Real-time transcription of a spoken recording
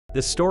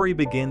The story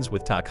begins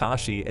with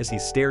Takashi as he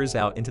stares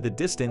out into the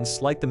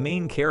distance like the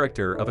main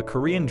character of a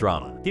Korean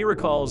drama. He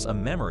recalls a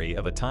memory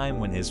of a time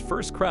when his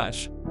first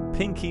crush,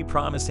 Pinky,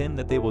 promised him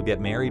that they will get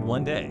married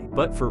one day,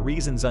 but for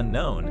reasons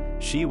unknown,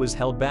 she was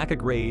held back a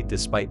grade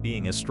despite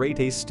being a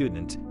straight-A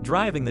student,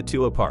 driving the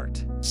two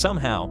apart.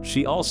 Somehow,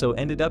 she also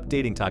ended up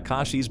dating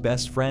Takashi's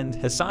best friend,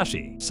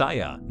 Hisashi.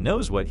 Saya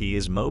knows what he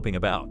is moping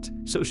about,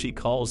 so she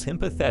calls him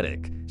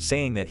pathetic,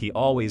 saying that he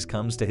always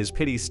comes to his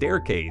pity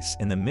staircase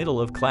in the middle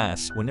of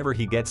class whenever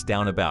he gets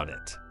down about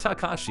it.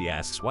 Takashi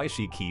asks why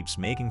she keeps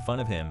making fun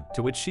of him,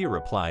 to which she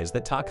replies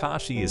that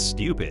Takashi is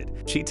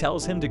stupid. She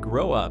tells him to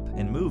grow up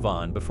and move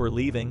on before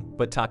leaving,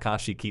 but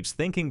Takashi keeps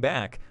thinking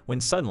back when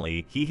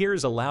suddenly he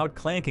hears a loud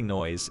clanking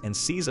noise and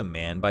sees a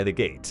man by the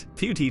gate.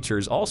 Few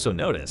teachers also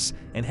notice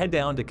and head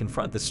down to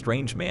confront the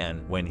strange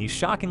man when he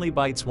shockingly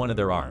bites one of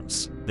their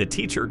arms. The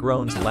teacher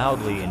groans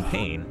loudly in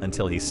pain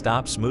until he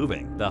stops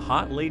moving. The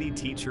hot lady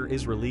teacher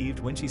is relieved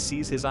when she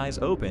sees his eyes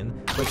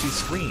open, but she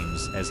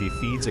screams as he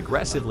feeds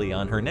aggressively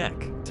on her neck.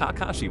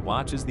 Takashi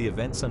watches the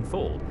events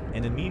unfold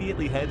and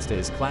immediately heads to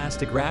his class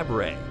to grab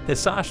Rei.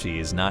 Hisashi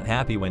is not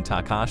happy when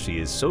Takashi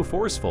is so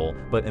forceful,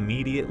 but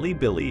immediately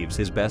believes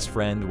his best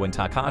friend when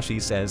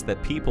Takashi says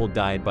that people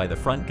died by the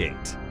front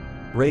gate.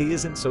 Rei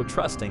isn't so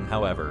trusting,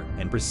 however,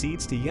 and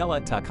proceeds to yell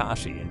at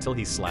Takashi until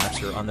he slaps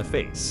her on the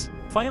face.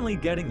 Finally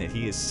getting that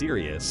he is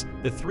serious,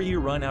 the three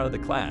run out of the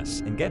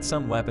class and get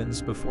some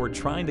weapons before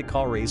trying to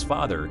call Rei's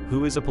father,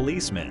 who is a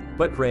policeman.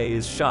 But Rei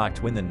is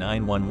shocked when the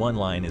 911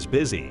 line is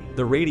busy.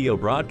 The radio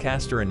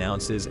broadcaster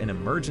announces an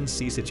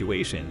emergency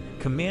situation,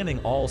 commanding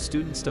all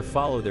students to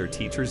follow their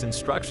teacher's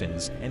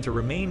instructions and to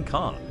remain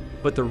calm.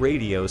 But the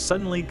radio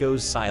suddenly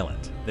goes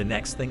silent. The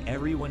next thing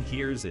everyone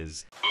hears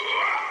is,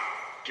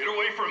 "Get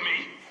away from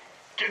me!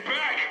 Get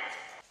back!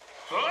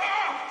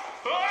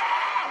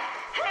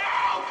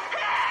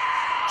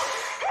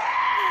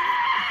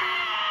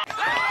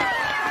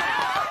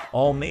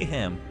 All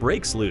mayhem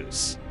breaks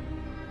loose.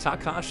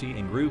 Takashi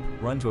and group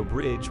run to a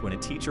bridge when a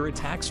teacher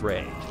attacks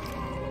Rei.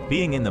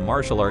 Being in the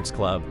martial arts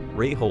club,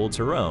 Rei holds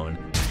her own,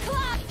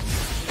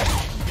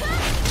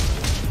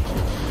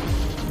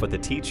 but the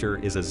teacher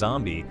is a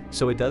zombie,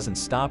 so it doesn't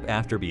stop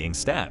after being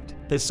stabbed.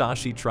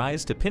 Hisashi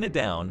tries to pin it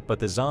down, but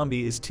the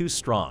zombie is too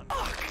strong.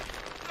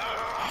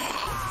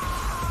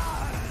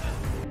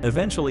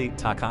 Eventually,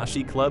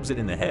 Takashi clubs it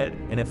in the head,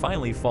 and it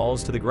finally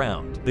falls to the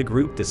ground. The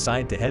group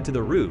decide to head to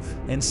the roof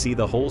and see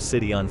the whole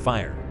city on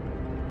fire.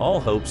 All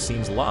hope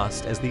seems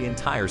lost as the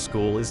entire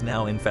school is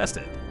now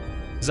infested.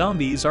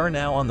 Zombies are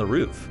now on the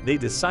roof. They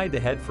decide to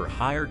head for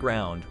higher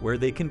ground where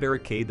they can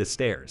barricade the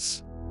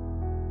stairs.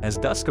 As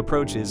dusk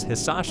approaches,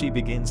 Hisashi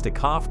begins to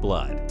cough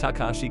blood.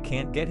 Takashi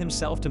can't get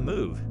himself to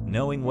move,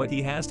 knowing what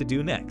he has to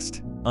do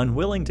next.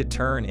 Unwilling to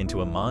turn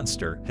into a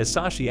monster,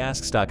 Hisashi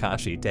asks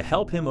Takashi to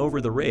help him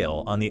over the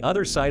rail on the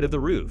other side of the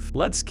roof.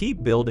 Let's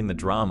keep building the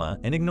drama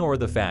and ignore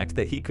the fact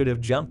that he could have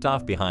jumped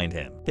off behind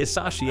him.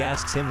 Hisashi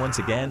asks him once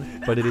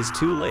again, but it is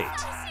too late.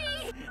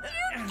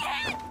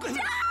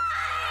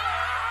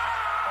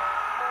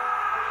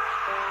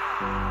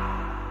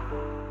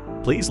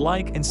 Please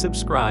like and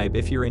subscribe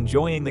if you're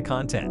enjoying the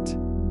content.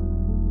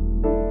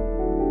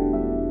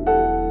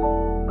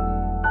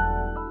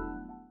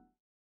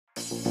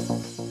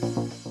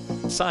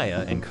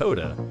 Saya and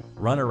Koda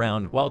run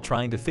around while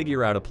trying to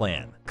figure out a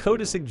plan.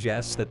 Koda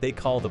suggests that they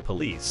call the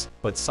police,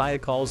 but Saya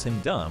calls him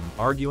dumb,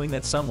 arguing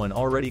that someone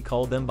already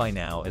called them by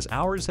now as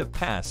hours have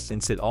passed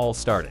since it all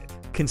started.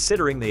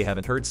 Considering they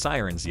haven't heard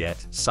sirens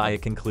yet, Saya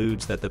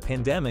concludes that the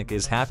pandemic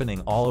is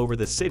happening all over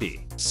the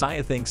city.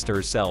 Saya thinks to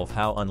herself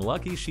how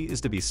unlucky she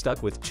is to be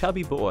stuck with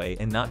Chubby Boy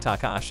and not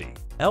Takashi.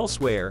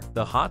 Elsewhere,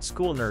 the hot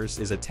school nurse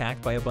is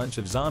attacked by a bunch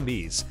of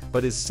zombies,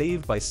 but is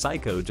saved by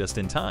Psycho just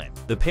in time.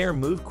 The pair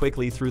move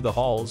quickly through the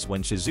halls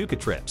when Shizuka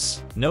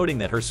trips. Noting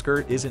that her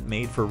skirt isn't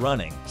made for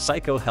running,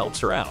 Psycho helps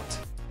her out.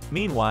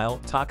 Meanwhile,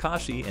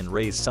 Takashi and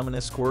Rei summon a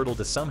Squirtle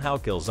to somehow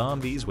kill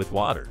zombies with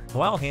water.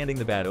 While handing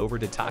the bat over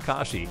to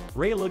Takashi,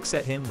 Rei looks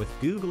at him with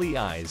googly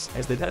eyes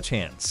as the Dutch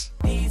hands.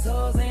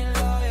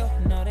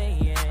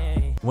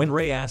 When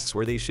Rei asks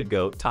where they should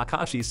go,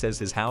 Takashi says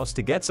his house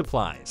to get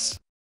supplies.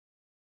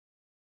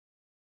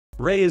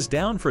 Rei is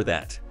down for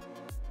that.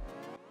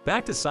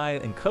 Back to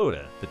Saya and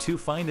Koda, the two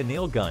find a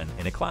nail gun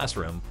in a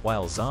classroom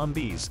while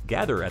zombies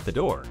gather at the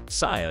door.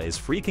 Saya is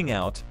freaking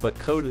out, but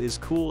Koda is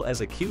cool as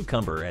a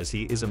cucumber as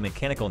he is a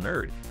mechanical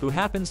nerd who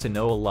happens to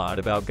know a lot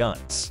about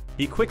guns.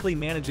 He quickly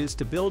manages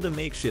to build a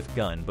makeshift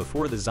gun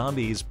before the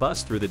zombies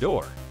bust through the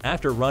door.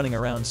 After running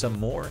around some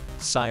more,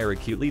 Saya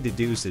acutely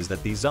deduces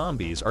that these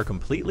zombies are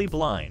completely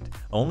blind,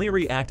 only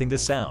reacting to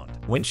sound.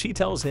 When she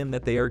tells him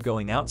that they are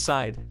going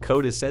outside,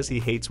 Koda says he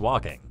hates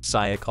walking.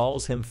 Saya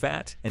calls him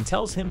fat and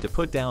tells him to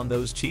put down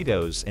those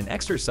Cheetos and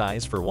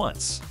exercise for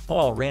once.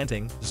 While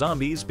ranting,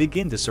 zombies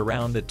begin to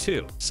surround the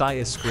two.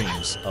 Saya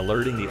screams,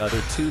 alerting the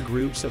other two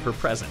groups of her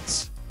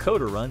presence.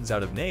 Koda runs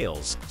out of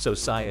nails, so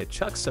Saya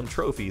chucks some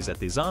trophies at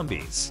the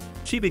zombies.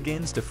 She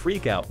begins to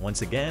freak out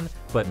once again,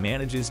 but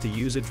manages to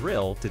use a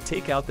drill to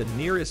take out the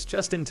nearest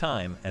just in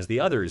time as the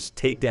others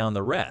take down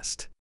the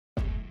rest.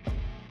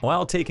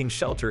 While taking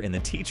shelter in the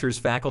teacher's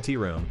faculty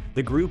room,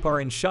 the group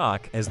are in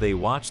shock as they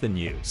watch the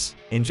news.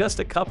 In just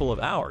a couple of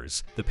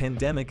hours, the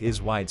pandemic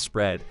is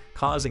widespread,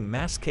 causing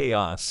mass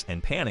chaos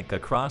and panic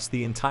across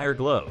the entire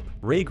globe.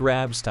 Rei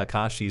grabs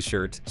Takashi's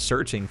shirt,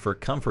 searching for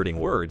comforting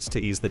words to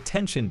ease the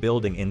tension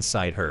building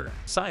inside her.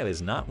 Saya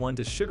is not one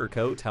to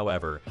sugarcoat,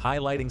 however,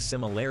 highlighting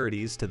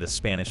similarities to the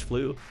Spanish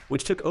flu,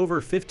 which took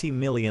over 50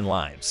 million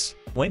lives.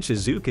 When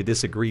Shizuka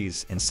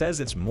disagrees and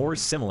says it's more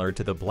similar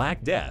to the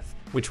Black Death,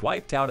 which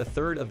wiped out a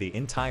third of the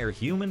entire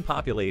human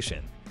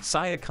population,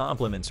 Saya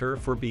compliments her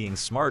for being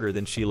smarter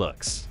than she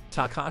looks.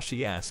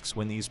 Takashi asks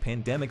when these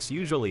pandemics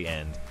usually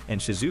end, and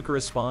Shizuka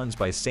responds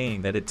by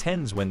saying that it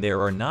tends when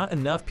there are not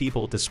enough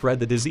people to spread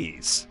the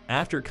disease.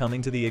 After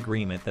coming to the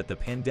agreement that the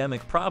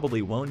pandemic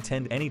probably won't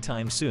end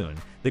anytime soon,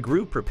 the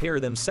group prepare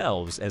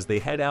themselves as they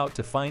head out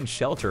to find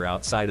shelter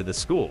outside of the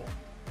school.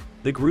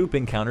 The group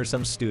encounters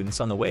some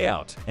students on the way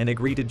out and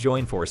agree to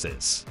join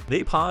forces.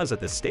 They pause at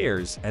the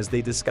stairs as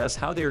they discuss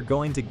how they are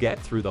going to get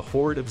through the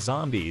horde of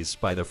zombies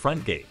by the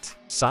front gate.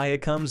 Saya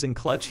comes in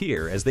clutch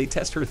here as they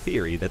test her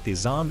theory that the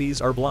zombies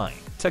are blind.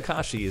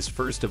 Takashi is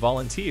first to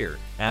volunteer.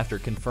 After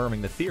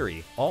confirming the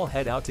theory, all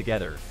head out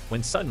together,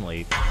 when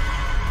suddenly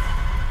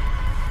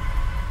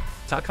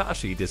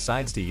Takashi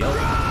decides to yell,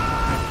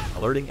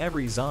 alerting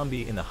every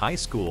zombie in the high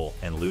school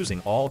and losing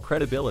all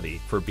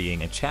credibility for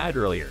being a Chad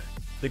earlier.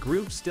 The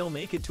group still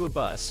make it to a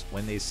bus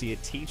when they see a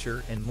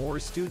teacher and more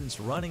students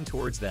running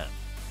towards them.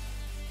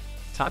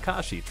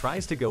 Takashi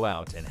tries to go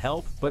out and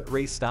help, but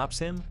Rei stops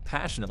him,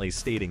 passionately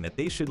stating that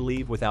they should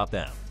leave without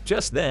them.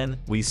 Just then,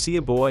 we see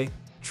a boy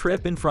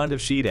trip in front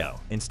of Shido.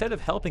 Instead of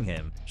helping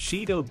him,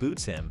 Shido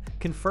boots him,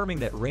 confirming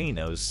that Rei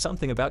knows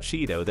something about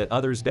Shido that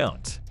others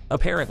don't.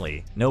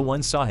 Apparently, no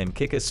one saw him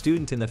kick a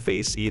student in the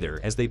face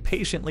either, as they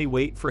patiently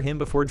wait for him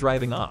before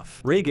driving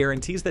off. Rei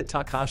guarantees that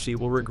Takashi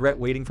will regret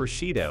waiting for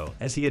Shido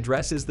as he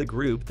addresses the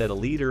group that a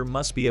leader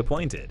must be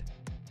appointed.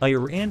 A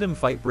random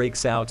fight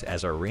breaks out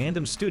as a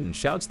random student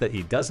shouts that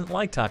he doesn't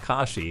like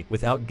Takashi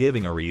without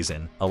giving a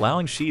reason,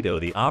 allowing Shido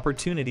the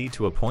opportunity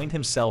to appoint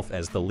himself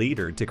as the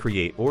leader to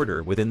create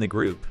order within the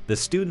group. The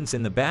students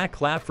in the back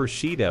clap for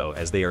Shido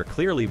as they are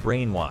clearly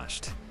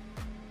brainwashed.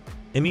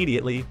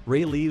 Immediately,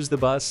 Rei leaves the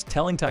bus,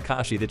 telling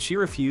Takashi that she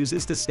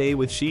refuses to stay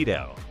with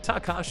Shido.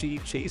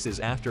 Takashi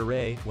chases after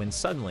Rei when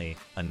suddenly,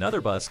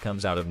 another bus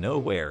comes out of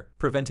nowhere,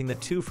 preventing the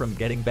two from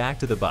getting back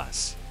to the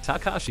bus.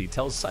 Takashi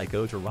tells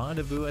Saiko to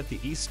rendezvous at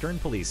the Eastern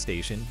Police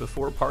Station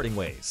before parting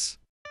ways.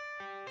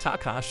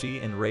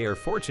 Takashi and Rei are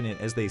fortunate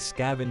as they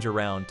scavenge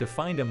around to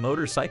find a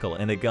motorcycle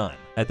and a gun.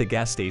 At the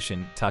gas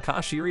station,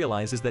 Takashi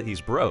realizes that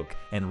he's broke,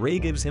 and Rei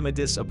gives him a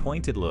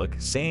disappointed look,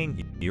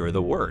 saying, "You're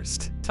the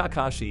worst."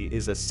 Takashi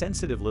is a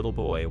sensitive little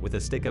boy with a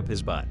stick up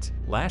his butt,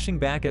 lashing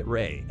back at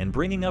Rei and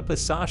bringing up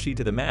Hisashi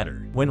to the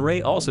matter. When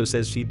Rei also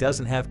says she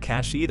doesn't have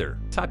cash either,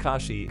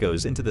 Takashi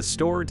goes into the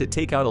store to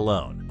take out a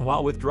loan.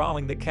 While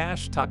withdrawing the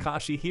cash,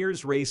 Takashi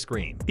hears Rei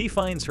scream. He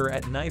finds her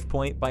at knife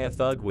point by a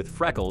thug with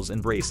freckles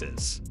and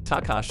braces.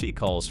 Takashi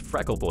calls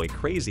Freckle Boy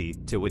crazy,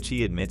 to which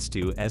he admits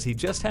to, as he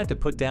just had to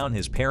put down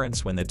his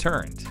parents when they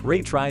turned.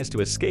 Rei tries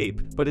to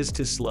escape, but is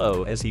too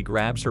slow as he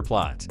grabs her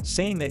plot,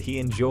 saying that he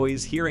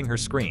enjoys hearing her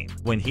scream.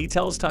 When he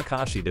tells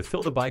Takashi to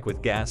fill the bike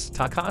with gas,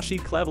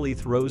 Takashi cleverly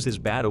throws his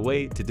bat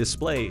away to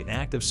display an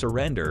act of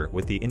surrender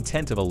with the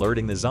intent of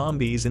alerting the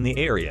zombies in the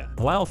area.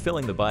 While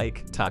filling the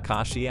bike,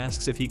 Takashi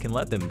asks if he can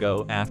let them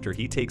go after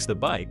he takes the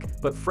bike,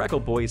 but Freckle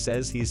Boy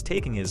says he's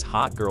taking his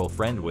hot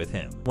girlfriend with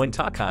him. When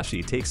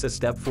Takashi takes a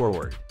step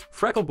forward,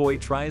 Freckle Boy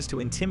tries to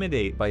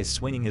intimidate by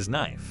swinging his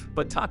knife,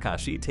 but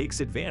Takashi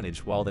takes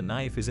advantage while the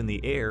knife is in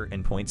the air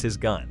and points his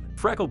gun.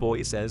 Freckle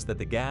Boy says that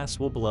the gas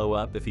will blow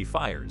up if he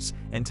fires,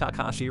 and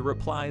Takashi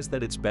replies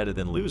that it's better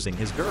than losing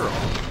his girl.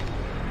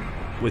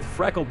 With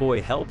Freckle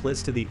Boy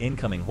helpless to the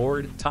incoming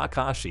horde,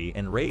 Takashi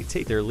and Rei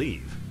take their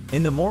leave.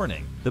 In the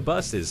morning, the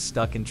bus is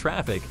stuck in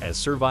traffic as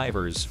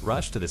survivors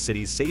rush to the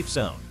city's safe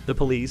zone. The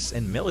police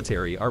and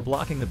military are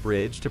blocking the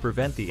bridge to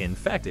prevent the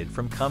infected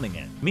from coming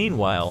in.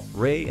 Meanwhile,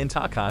 Rei and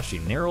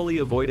Takashi narrowly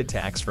avoid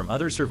attacks from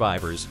other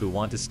survivors who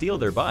want to steal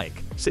their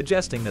bike,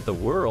 suggesting that the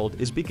world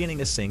is beginning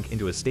to sink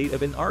into a state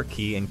of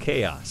anarchy and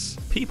chaos.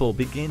 People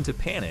begin to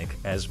panic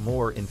as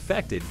more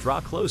infected draw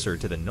closer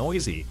to the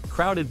noisy,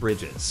 crowded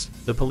bridges.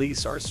 The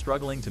police are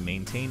struggling to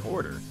maintain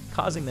order,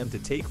 causing them to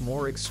take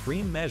more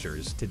extreme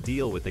measures to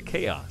deal with the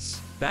chaos.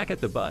 Back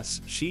at the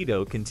bus,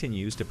 Shido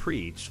continues to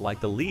preach like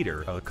the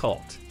leader of a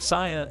cult.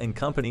 Saya and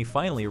company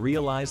finally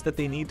realize that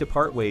they need to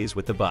part ways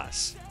with the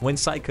bus. When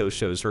Saiko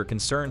shows her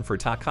concern for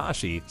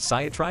Takashi,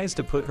 Saya tries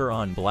to put her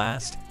on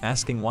blast,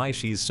 asking why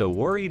she's so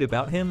worried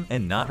about him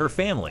and not her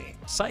family.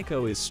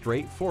 Saiko is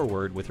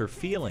straightforward with her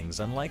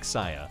feelings, unlike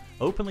Saya,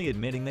 openly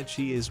admitting that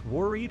she is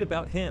worried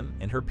about him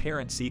and her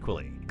parents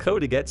equally.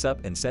 Kota gets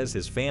up and says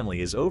his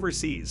family is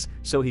overseas,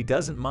 so he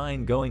doesn't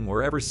mind going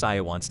wherever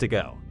Saya wants to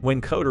go.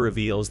 When Kota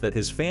reveals that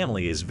his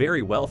family is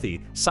very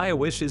wealthy, Saya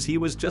wishes he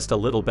was just a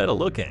little better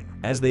looking.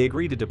 As they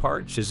agree to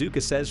depart,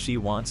 Shizuka says she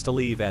wants to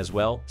leave as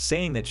well,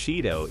 saying that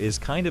Shido is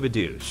kind of a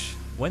douche.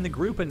 When the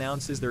group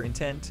announces their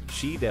intent,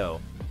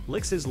 Shido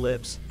licks his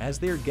lips as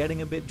they're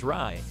getting a bit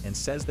dry and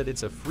says that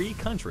it's a free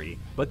country,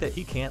 but that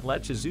he can't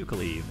let Shizuka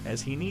leave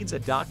as he needs a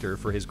doctor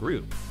for his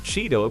group.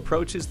 Shido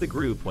approaches the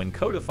group when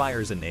Koda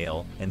fires a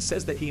nail and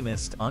says that he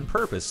missed on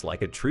purpose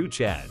like a true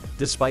Chad.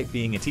 Despite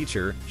being a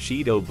teacher,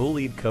 Shido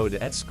bullied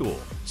Koda at school,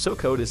 so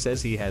Koda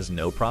says he has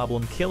no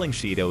problem killing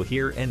Shido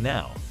here and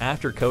now.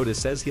 After Koda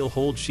says he'll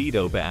hold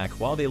Shido back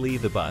while they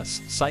leave the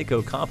bus,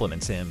 Psycho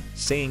compliments him,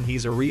 saying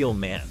he's a real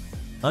man.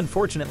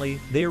 Unfortunately,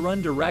 they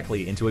run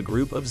directly into a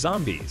group of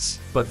zombies,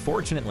 but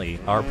fortunately,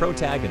 our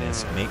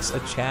protagonist makes a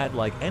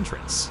Chad-like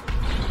entrance.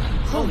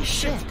 Holy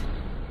shit!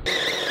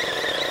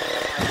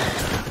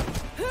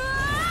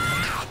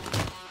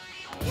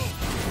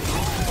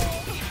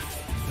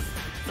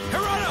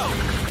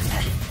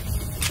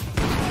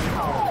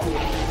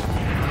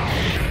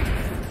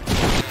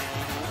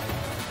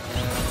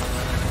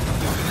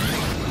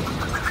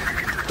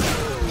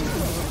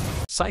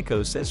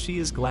 Psycho says she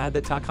is glad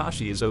that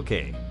Takashi is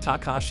okay.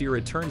 Takashi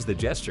returns the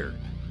gesture.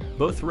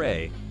 Both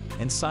Rei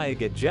and Saya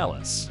get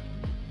jealous.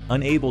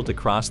 Unable to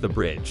cross the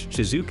bridge,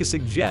 Shizuka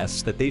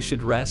suggests that they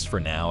should rest for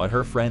now at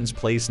her friend's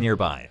place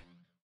nearby.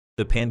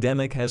 The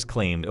pandemic has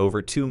claimed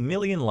over 2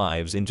 million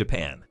lives in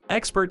Japan.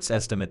 Experts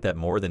estimate that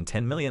more than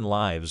 10 million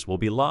lives will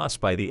be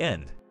lost by the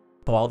end.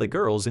 While the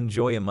girls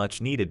enjoy a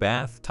much-needed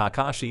bath,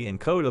 Takashi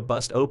and Koda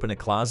bust open a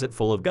closet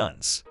full of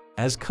guns.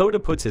 As Koda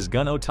puts his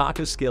gun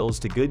otaku skills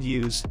to good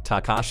use,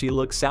 Takashi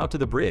looks out to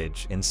the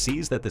bridge and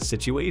sees that the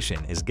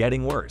situation is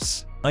getting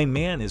worse. A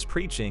man is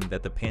preaching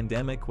that the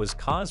pandemic was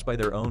caused by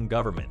their own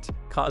government,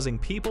 causing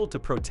people to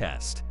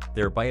protest,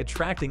 thereby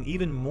attracting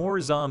even more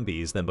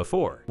zombies than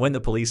before. When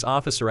the police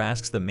officer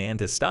asks the man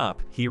to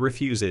stop, he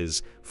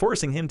refuses,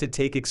 forcing him to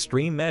take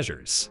extreme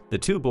measures. The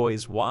two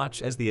boys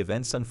watch as the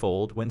events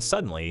unfold when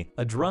suddenly,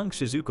 a drunk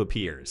Shizuka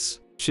appears.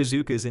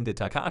 Shizuka is into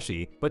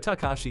Takashi, but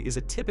Takashi is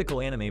a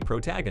typical anime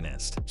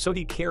protagonist, so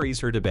he carries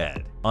her to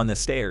bed. On the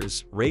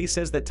stairs, Rei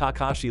says that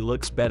Takashi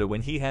looks better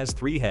when he has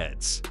 3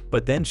 heads.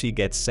 But then she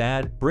gets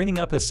sad, bringing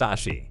up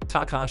Hisashi.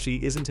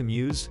 Takashi isn't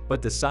amused,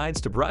 but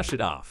decides to brush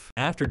it off.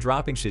 After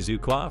dropping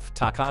Shizuka off,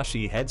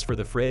 Takashi heads for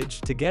the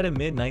fridge to get a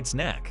midnight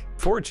snack.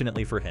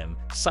 Fortunately for him,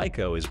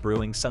 Psycho is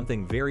brewing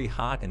something very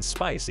hot and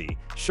spicy,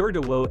 sure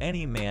to woe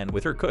any man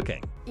with her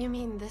cooking. You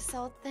mean this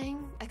old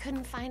thing? I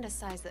couldn't find a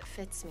size that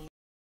fits me.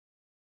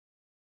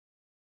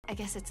 I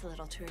guess it's a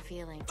little too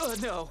revealing.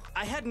 No,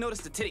 I hadn't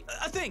noticed a titty.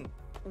 A thing!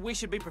 We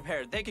should be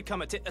prepared. They could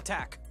come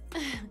attack.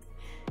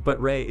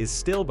 But Rei is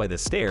still by the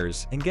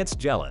stairs and gets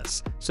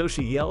jealous, so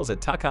she yells at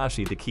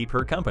Takashi to keep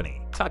her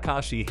company.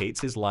 Takashi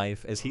hates his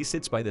life as he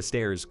sits by the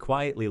stairs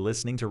quietly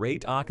listening to Rei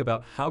talk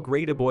about how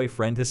great a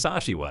boyfriend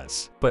Hisashi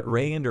was. But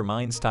Rei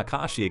undermines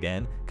Takashi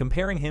again,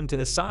 comparing him to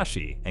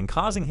Hisashi and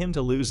causing him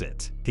to lose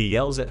it. He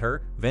yells at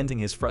her, venting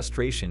his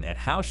frustration at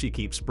how she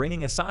keeps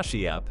bringing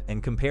Hisashi up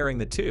and comparing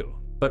the two.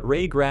 But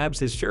Rei grabs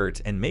his shirt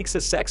and makes a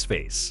sex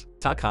face.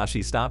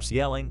 Takashi stops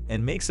yelling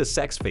and makes a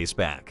sex face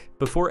back.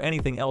 Before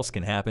anything else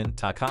can happen,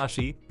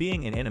 Takashi,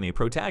 being an anime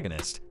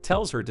protagonist,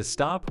 tells her to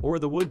stop or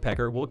the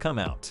woodpecker will come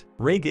out.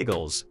 Rei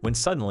giggles when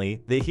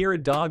suddenly they hear a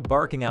dog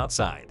barking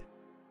outside.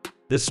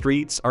 The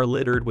streets are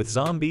littered with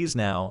zombies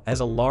now as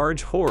a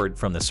large horde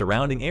from the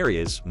surrounding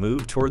areas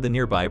move toward the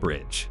nearby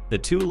bridge. The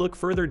two look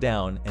further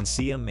down and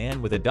see a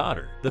man with a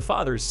daughter. The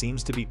father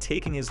seems to be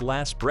taking his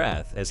last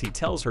breath as he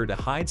tells her to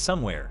hide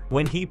somewhere.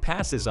 When he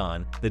passes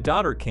on, the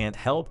daughter can't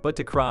help but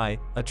to cry,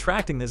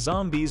 attracting the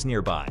zombies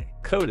nearby.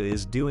 Koda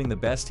is doing the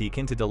best he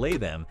can to delay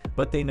them,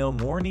 but they know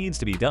more needs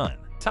to be done.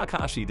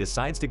 Takashi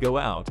decides to go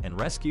out and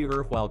rescue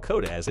her while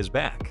Koda has his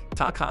back.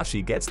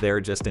 Takashi gets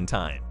there just in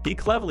time. He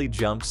cleverly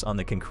jumps on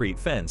the concrete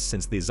fence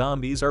since the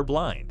zombies are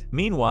blind.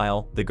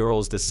 Meanwhile, the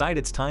girls decide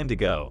it's time to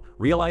go,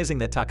 realizing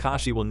that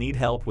Takashi will need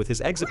help with his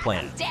exit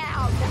plan.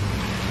 Down!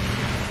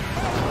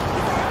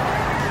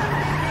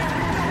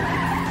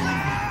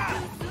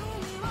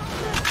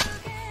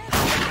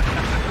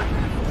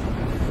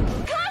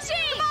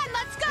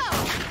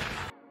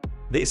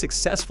 They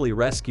successfully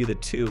rescue the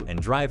two and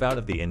drive out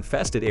of the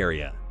infested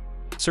area.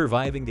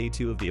 Surviving day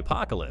 2 of the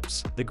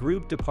apocalypse, the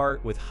group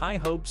depart with high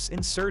hopes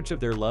in search of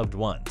their loved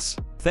ones.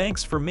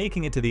 Thanks for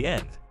making it to the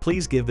end.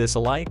 Please give this a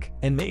like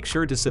and make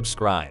sure to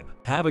subscribe.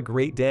 Have a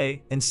great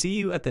day and see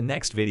you at the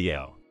next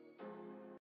video.